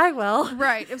 Maybe I will.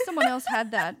 right, if someone else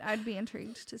had that, I'd be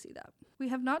intrigued to see that. We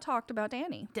have not talked about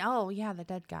Danny. Oh, yeah, the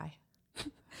dead guy.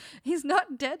 He's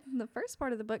not dead in the first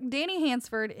part of the book. Danny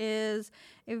Hansford is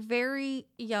a very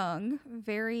young,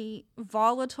 very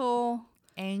volatile,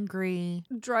 Angry.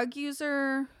 drug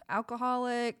user,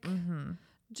 alcoholic,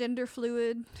 gender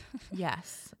fluid.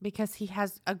 Yes, because he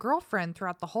has a girlfriend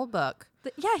throughout the whole book.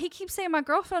 Yeah, he keeps saying, my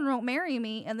girlfriend won't marry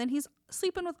me, and then he's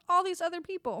sleeping with all these other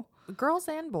people. Girls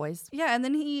and boys. Yeah, and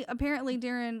then he apparently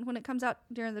when it comes out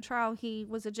during the trial, he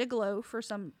was a gigolo for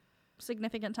some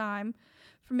significant time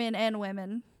for men and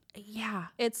women. Yeah.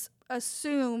 It's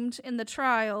assumed in the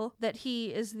trial that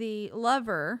he is the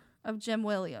lover of Jim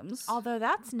Williams. Although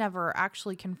that's never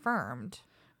actually confirmed.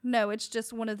 No, it's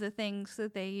just one of the things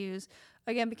that they use.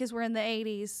 Again, because we're in the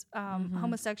 80s,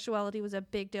 homosexuality was a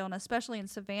big deal, and especially in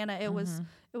Savannah, it was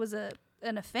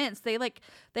an offense. They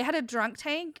had a drunk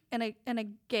tank and a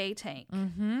gay tank.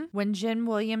 When Jim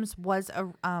Williams was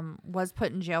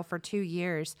put in jail for 2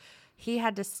 years, he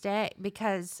had to stay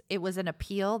because it was an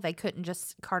appeal. They couldn't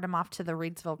just cart him off to the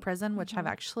Reidsville prison, which I've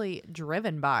actually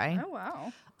driven by. Oh,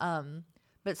 wow.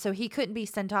 But so he couldn't be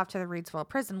sent off to the Reidsville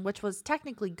prison, which was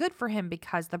technically good for him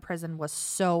because the prison was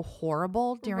so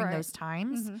horrible during Right. those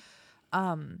times.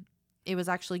 It was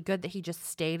actually good that he just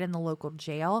stayed in the local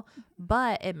jail,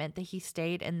 but it meant that he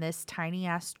stayed in this tiny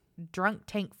ass drunk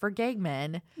tank for gay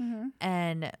men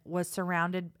and was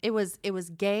surrounded. It was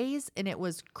gays and it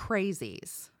was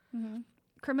crazies.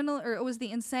 Criminal, or it was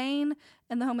the insane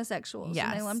and the homosexuals.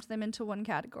 And they Yes. lumped them into one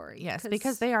category. Yes,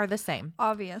 because they are the same.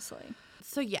 obviously.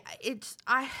 So yeah,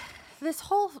 this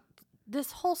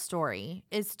whole story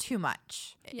is too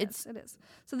much. Yes, it is.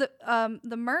 So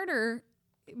the murder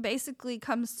basically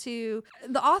comes to,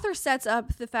 the author sets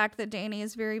up the fact that Danny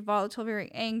is very volatile,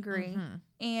 very angry,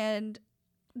 and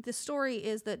the story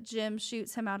is that Jim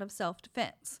shoots him out of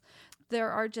self-defense. There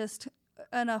are just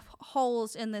enough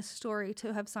holes in this story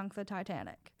to have sunk the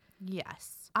Titanic.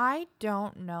 Yes. I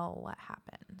don't know what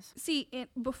happens. See,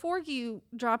 before you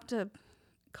dropped a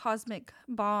cosmic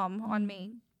bomb on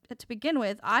me to begin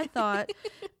with, I thought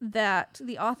that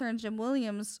the author and Jim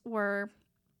Williams were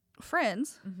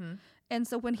friends. Mm-hmm. And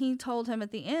so when he told him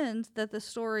at the end that the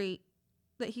story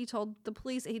that he told the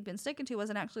police that he'd been sticking to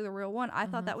wasn't actually the real one, I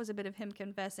thought that was a bit of him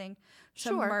confessing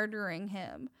to murdering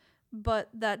him. But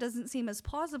that doesn't seem as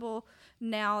plausible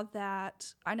now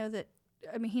that I know that,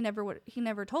 I mean, he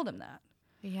never told him that.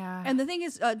 Yeah. And the thing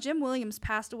is, Jim Williams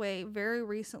passed away very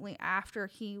recently after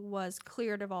he was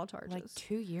cleared of all charges. Like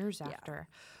 2 years after,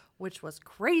 which was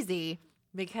crazy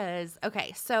because,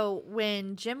 okay, so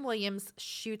when Jim Williams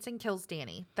shoots and kills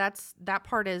Danny, that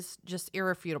part is just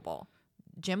irrefutable.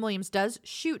 Jim Williams does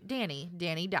shoot Danny.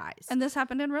 Danny dies. And this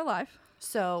happened in real life.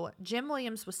 So Jim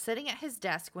Williams was sitting at his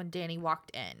desk when Danny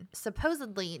walked in.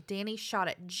 Supposedly, Danny shot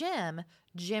at Jim.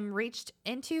 Jim reached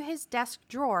into his desk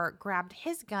drawer, grabbed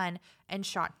his gun, and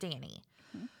shot Danny.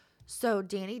 Mm-hmm. So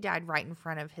Danny died right in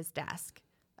front of his desk.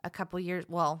 A couple years,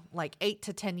 well, like 8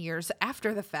 to 10 years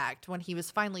after the fact, when he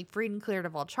was finally freed and cleared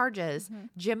of all charges,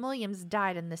 Jim Williams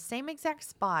died in the same exact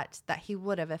spot that he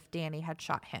would have if Danny had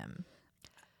shot him.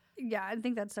 Yeah, I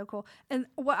think that's so cool. And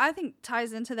what I think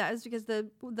ties into that is because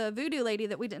the voodoo lady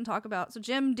that we didn't talk about. So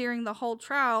Jim, during the whole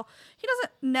trial, he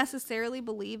doesn't necessarily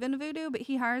believe in voodoo, but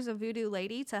he hires a voodoo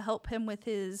lady to help him with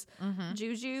his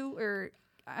juju, or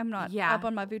I'm not up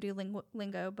on my voodoo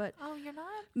lingo, but oh, you're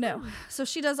not? No. So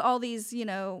she does all these,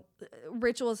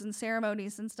 rituals and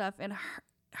ceremonies and stuff, and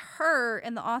her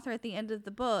and the author at the end of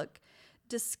the book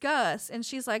discuss, and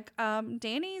she's like,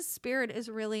 Danny's spirit is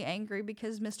really angry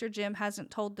because Mr. Jim hasn't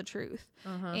told the truth,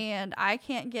 and I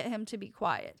can't get him to be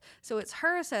quiet. So it's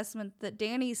her assessment that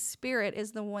Danny's spirit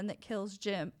is the one that kills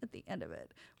Jim at the end of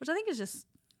it, which I think is just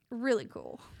really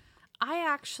cool. I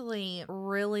actually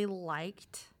really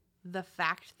liked the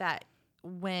fact that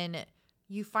when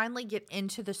you finally get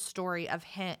into the story of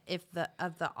him,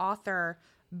 of the author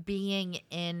being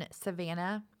in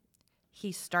Savannah,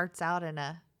 he starts out in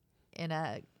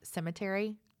a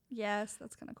cemetery. Yes,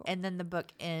 that's kind of cool. And then the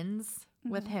book ends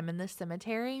with him in the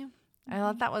cemetery. I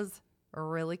thought that was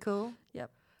really cool.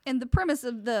 Yep. And the premise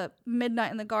of the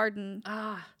Midnight in the Garden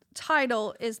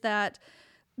title is that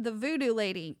the voodoo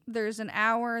lady, there's an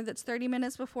hour that's 30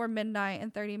 minutes before midnight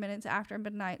and 30 minutes after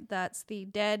midnight. That's the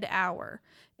dead hour.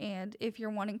 And if you're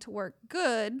wanting to work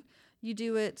good, you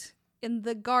do it in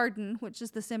the garden, which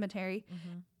is the cemetery,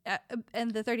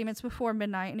 and the 30 minutes before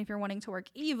midnight. And if you're wanting to work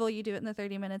evil, you do it in the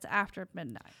 30 minutes after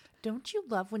midnight. Don't you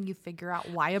love when you figure out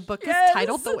why a book is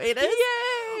titled the way it is?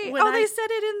 Yay! They said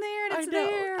it in there, and it's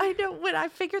there. I know. When I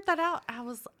figured that out, I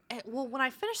was, when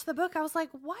I finished the book, I was like,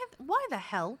 why the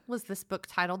hell was this book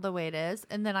titled the way it is?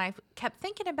 And then I kept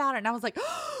thinking about it, and I was like,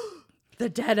 The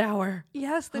Dead Hour.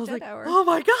 Yes, The Dead Hour. Oh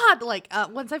my God. Like,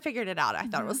 once I figured it out, I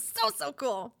thought it was so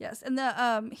cool. Yes.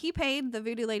 And he paid the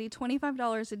voodoo lady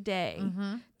 $25 a day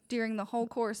during the whole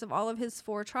course of all of his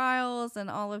 4 trials and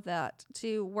all of that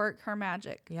to work her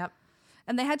magic. Yep.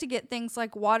 And they had to get things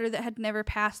like water that had never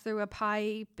passed through a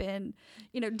pipe and,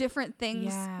 different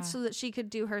things so that she could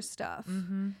do her stuff.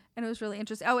 Mm-hmm. And it was really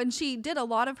interesting. Oh, and she did a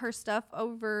lot of her stuff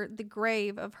over the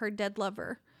grave of her dead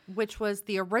lover, which was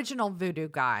the original voodoo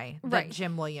guy that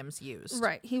Jim Williams used.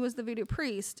 Right. He was the voodoo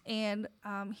priest, and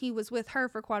he was with her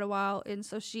for quite a while, and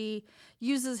so she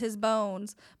uses his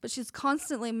bones, but she's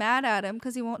constantly mad at him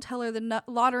because he won't tell her the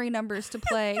lottery numbers to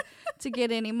play to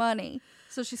get any money.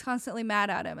 So she's constantly mad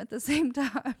at him at the same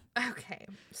time. Okay.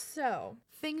 So,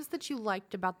 things that you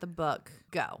liked about the book.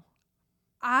 Go.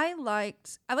 I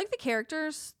liked the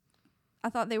characters. I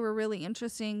thought they were really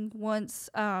interesting once,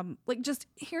 just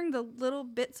hearing the little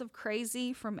bits of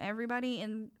crazy from everybody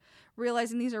and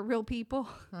realizing these are real people.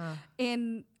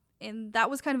 And that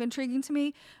was kind of intriguing to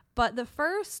me. But the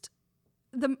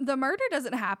murder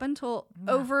doesn't happen till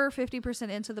over 50%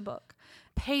 into the book.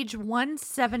 Page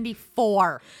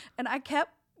 174. And I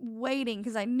kept waiting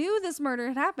because I knew this murder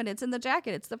had happened. It's in the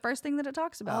jacket. It's the first thing that it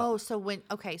talks about. Oh, so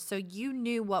so you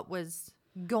knew what was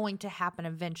going to happen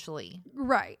eventually.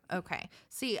 Right. Okay.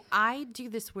 See, I do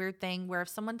this weird thing where if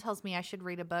someone tells me I should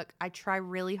read a book, I try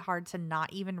really hard to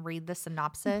not even read the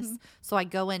synopsis. So I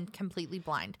go in completely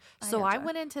blind. So I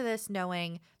went into this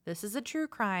knowing this is a true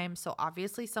crime. So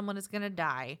obviously someone is going to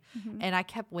die. And I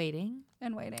kept waiting.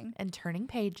 And turning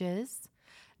pages.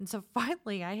 And so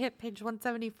finally I hit page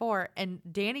 174 and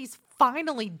Danny's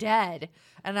finally dead.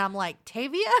 And I'm like,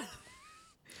 Tavia,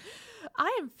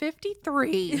 I am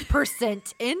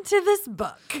 53% into this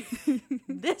book.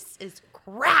 This is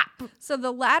crap. So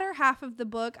the latter half of the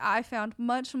book I found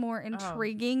much more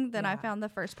intriguing than I found the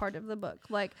first part of the book.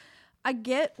 Like, I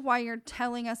get why you're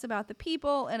telling us about the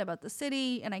people and about the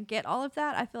city, and I get all of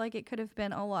that. I feel like it could have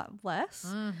been a lot less.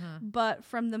 Mm-hmm. But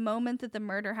from the moment that the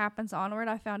murder happens onward,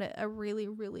 I found it a really,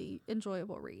 really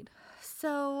enjoyable read.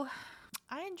 So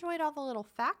I enjoyed all the little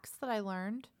facts that I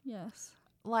learned. Yes.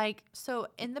 Like, so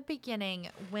in the beginning,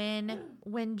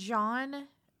 when John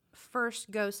first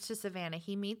goes to Savannah,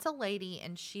 he meets a lady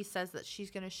and she says that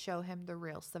she's going to show him the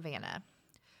real Savannah.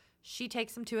 She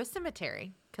takes him to a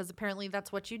cemetery because apparently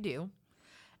that's what you do.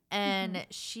 And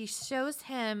she shows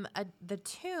him the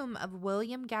tomb of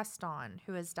William Gaston,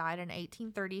 who has died in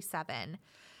 1837.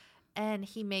 And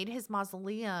he made his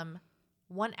mausoleum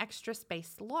one extra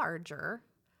space larger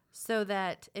so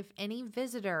that if any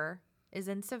visitor is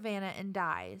in Savannah and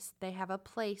dies, they have a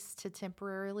place to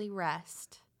temporarily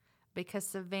rest because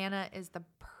Savannah is the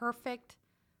perfect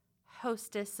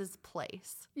hostess's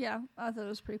place. Yeah, I thought it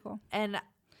was pretty cool. And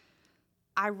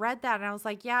I read that and I was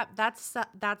like, yeah, that's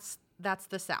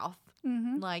the South.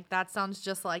 Mm-hmm. Like, that sounds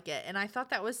just like it. And I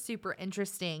thought that was super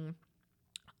interesting.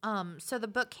 So the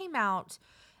book came out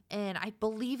and I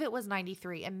believe it was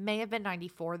 93. It may have been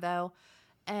 94 though.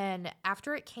 And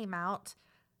after it came out,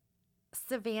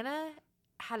 Savannah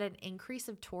had an increase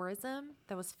of tourism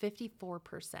that was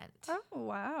 54%. Oh,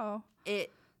 wow. It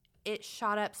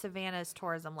shot up Savannah's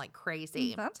tourism like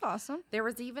crazy. That's awesome. There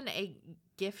was even a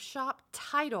gift shop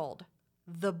titled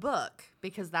The Book,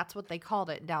 because that's what they called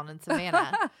it down in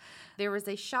Savannah. There was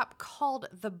a shop called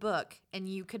The Book, and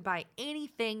you could buy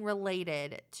anything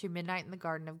related to Midnight in the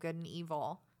Garden of Good and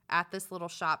Evil at this little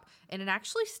shop. And it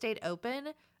actually stayed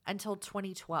open until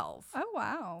 2012. Oh,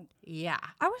 wow. Yeah.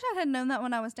 I wish I had known that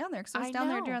when I was down there, because I was down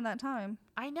there know. during that time.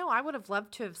 I know. I would have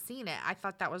loved to have seen it. I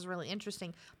thought that was really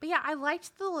interesting. But yeah, I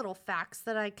liked the little facts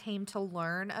that I came to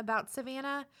learn about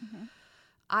Savannah. Mm-hmm.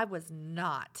 I was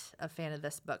not a fan of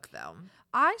this book, though.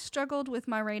 I struggled with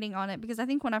my rating on it because I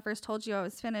think when I first told you I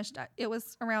was finished, it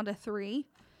was around a 3.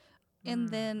 And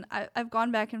then I've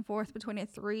gone back and forth between a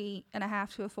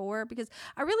 3.5 to a 4 because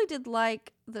I really did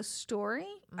like the story.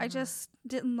 I just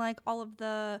didn't like all of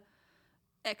the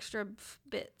extra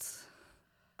bits.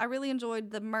 I really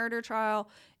enjoyed the murder trial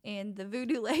and the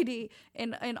voodoo lady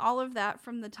and all of that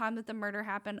from the time that the murder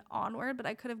happened onward, but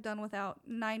I could have done without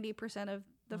 90% of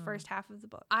the first half of the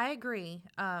book. I agree.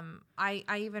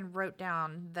 I even wrote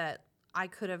down that I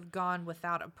could have gone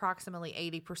without approximately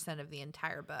 80% of the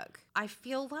entire book. I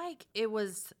feel like it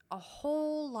was a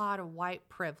whole lot of white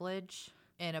privilege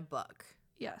in a book.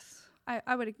 Yes,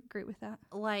 I would agree with that.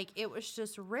 Like, it was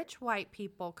just rich white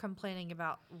people complaining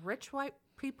about rich white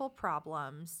people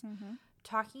problems,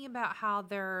 talking about how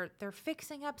they're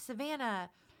fixing up Savannah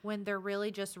when they're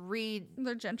really just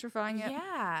They're gentrifying it.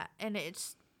 Yeah, and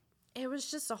it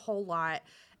was just a whole lot.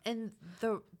 And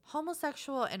the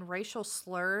homosexual and racial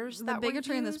slurs The that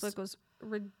bigotry were in used, this book was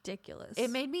ridiculous. It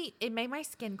made my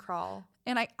skin crawl.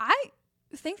 And I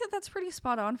think that that's pretty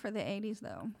spot on for the 80s,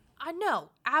 though. I know,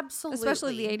 absolutely.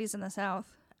 Especially the 80s in the South.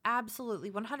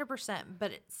 Absolutely, 100%.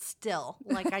 But it's still,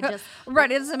 like, I just...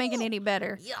 Right, it doesn't make it any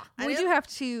better. Yeah. We do have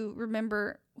to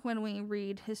remember when we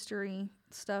read history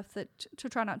stuff that to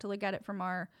try not to look at it from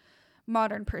our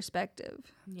modern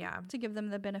perspective. Yeah. To give them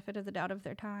the benefit of the doubt of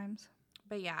their times.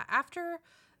 But yeah, after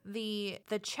the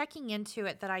checking into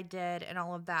it that I did and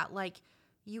all of that, like,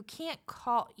 you can't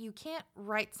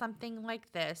write something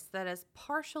like this that is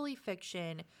partially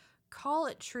fiction, call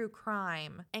it true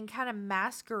crime, and kind of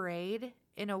masquerade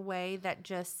in a way that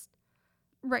just...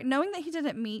 Right, knowing that he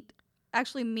didn't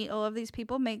actually meet all of these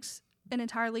people makes an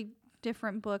entirely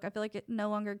different book. I feel like it no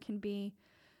longer can be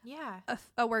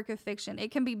a work of fiction. It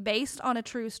can be based on a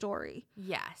true story.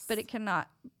 Yes. But it can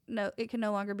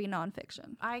no longer be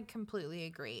nonfiction. I completely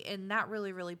agree. And that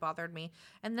really, really bothered me.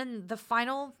 And then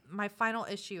my final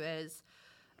issue is,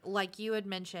 like you had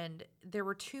mentioned, there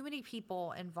were too many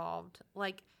people involved.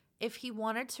 Like, if he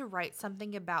wanted to write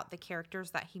something about the characters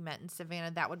that he met in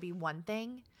Savannah, that would be one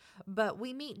thing. But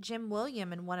we meet Jim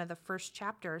William in one of the first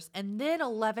chapters, and then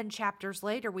 11 chapters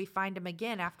later, we find him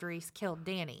again after he's killed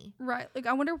Danny. Right. Like,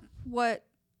 I wonder what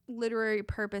literary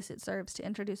purpose it serves to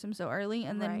introduce him so early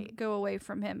and then go away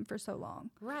from him for so long.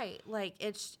 Right. Like,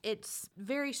 it's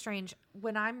very strange.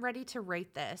 When I'm ready to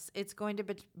rate this, it's going to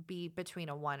be between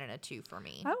a 1 and a 2 for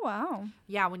me. Oh, wow.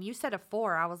 Yeah, when you said a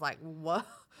 4, I was like, whoa.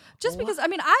 Just because, I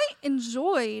mean, I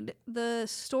enjoyed the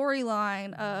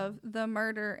storyline of the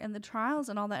murder and the trials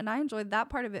and all that, and I enjoyed that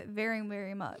part of it very,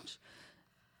 very much.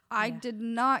 I did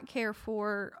not care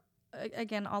for,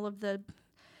 again, all of the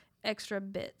extra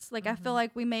bits. Like I feel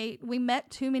like we met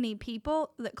too many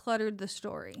people that cluttered the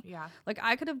story. Yeah. Like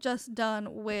I could have just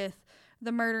done with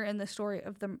the murder and the story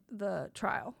of the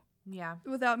trial Yeah.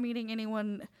 without meeting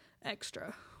anyone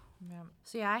extra. Yeah.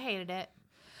 So yeah, I hated it.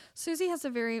 Susie has a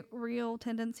very real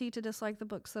tendency to dislike the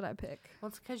books that I pick. Well,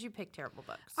 it's because you pick terrible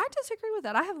books. I disagree with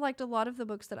that. I have liked a lot of the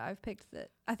books that I've picked. That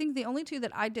I think the only two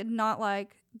that I did not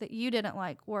like, that you didn't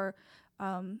like, were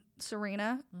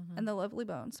Serena and The Lovely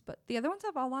Bones. But the other ones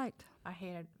I've all liked. I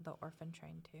hated The Orphan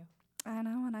Train too. I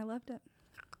know, and I loved it.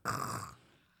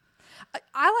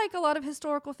 I like a lot of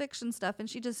historical fiction stuff, and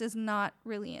she just is not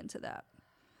really into that.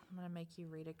 I'm going to make you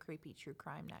read a creepy true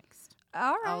crime next.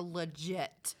 All right. Oh,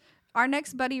 legit. Our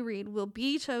next buddy read will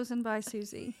be chosen by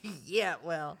Susie. Yeah,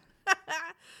 well.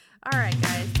 All right,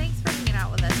 guys. Thanks for hanging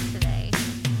out with us today.